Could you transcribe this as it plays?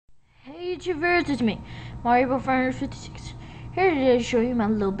YouTube viewers, it's me, Mario 56. Here today to show you my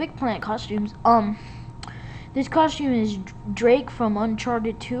Little Big Planet costumes. This costume is Drake from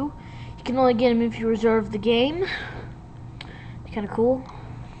Uncharted 2. You can only get him if you reserve the game. It's kind of cool.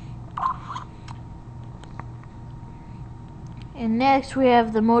 And next we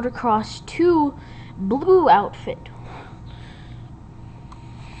have the Motocross 2 blue outfit.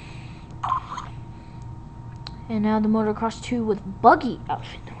 And now the Motocross 2 with buggy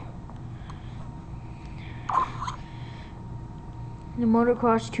outfit. The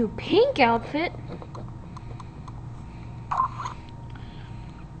Motocross 2 pink outfit.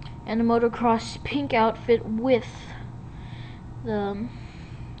 And the Motocross pink outfit with the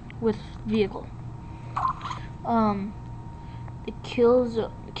vehicle. The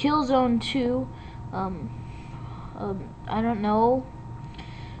Killzone 2. I don't know,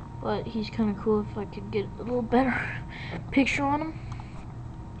 but he's kind of cool. If I could get a little better picture on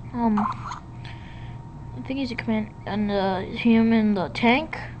him. I think he's a command, and him in the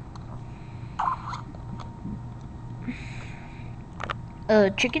tank.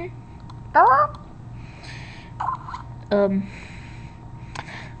 Chicken. A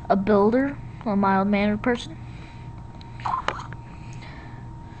builder, a mild-mannered person.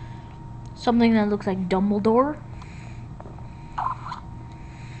 Something that looks like Dumbledore.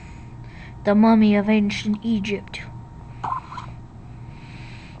 The mummy of ancient Egypt.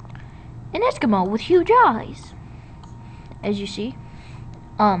 An Eskimo with huge eyes, as you see.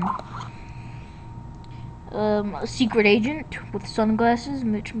 A secret agent with sunglasses,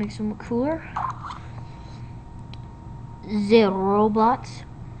 which makes him look cooler. The robots,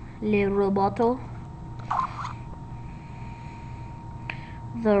 le roboto.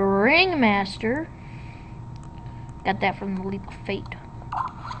 The Ringmaster, got that from the Leap of Fate.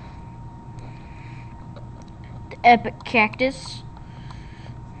 The Epic Cactus.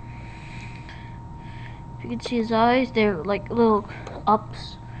 If you can see his eyes, they're like little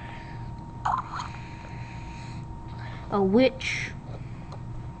ups. A Witch.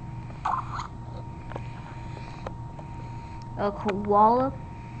 A Koala.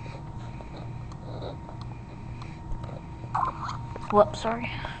 Whoops, sorry.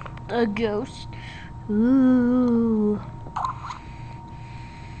 A Ghost. Ooh.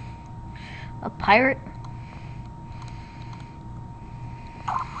 A Pirate.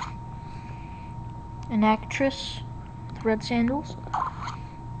 An Actress with red sandals.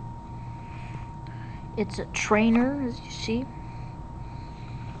 It's a trainer, as you see.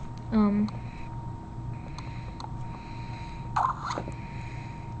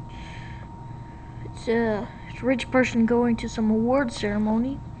 It's a rich person going to some award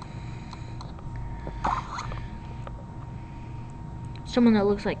ceremony. Someone that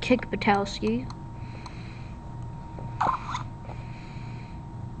looks like Kick Buttowski.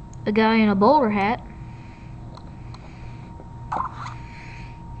 A guy in a bowler hat.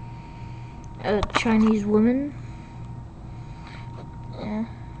 A Chinese woman. Yeah.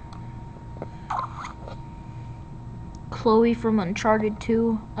 Chloe from Uncharted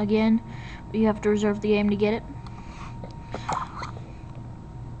 2 again. You have to reserve the game to get it.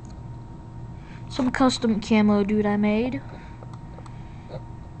 Some custom camo dude I made.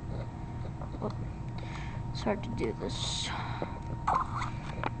 Oh, it's hard to do this.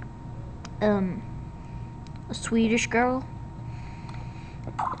 A Swedish girl.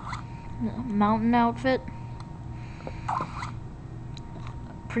 A mountain outfit. A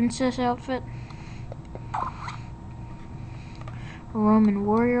princess outfit. A Roman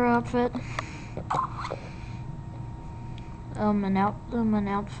warrior outfit. An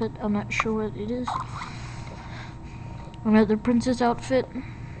outfit, I'm not sure what it is. Another princess outfit.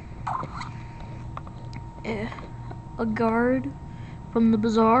 A guard from the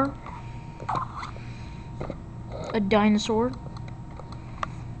bazaar. A dinosaur.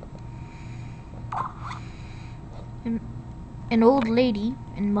 An old lady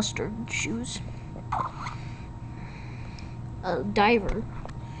in mustard shoes. A diver,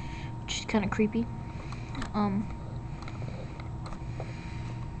 which is kind of creepy.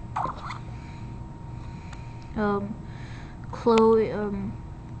 Chloe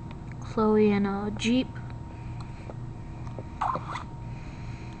in a Jeep.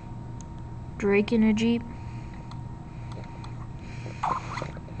 Drake in a Jeep.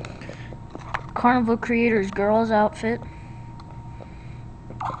 Carnival Creators girls outfit.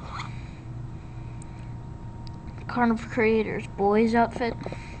 Carnival Creators boys outfit.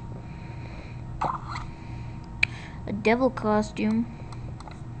 A devil costume.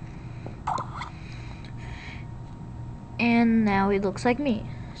 And now he looks like me.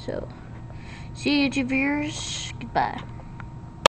 So, see you, YouTube viewers. Goodbye.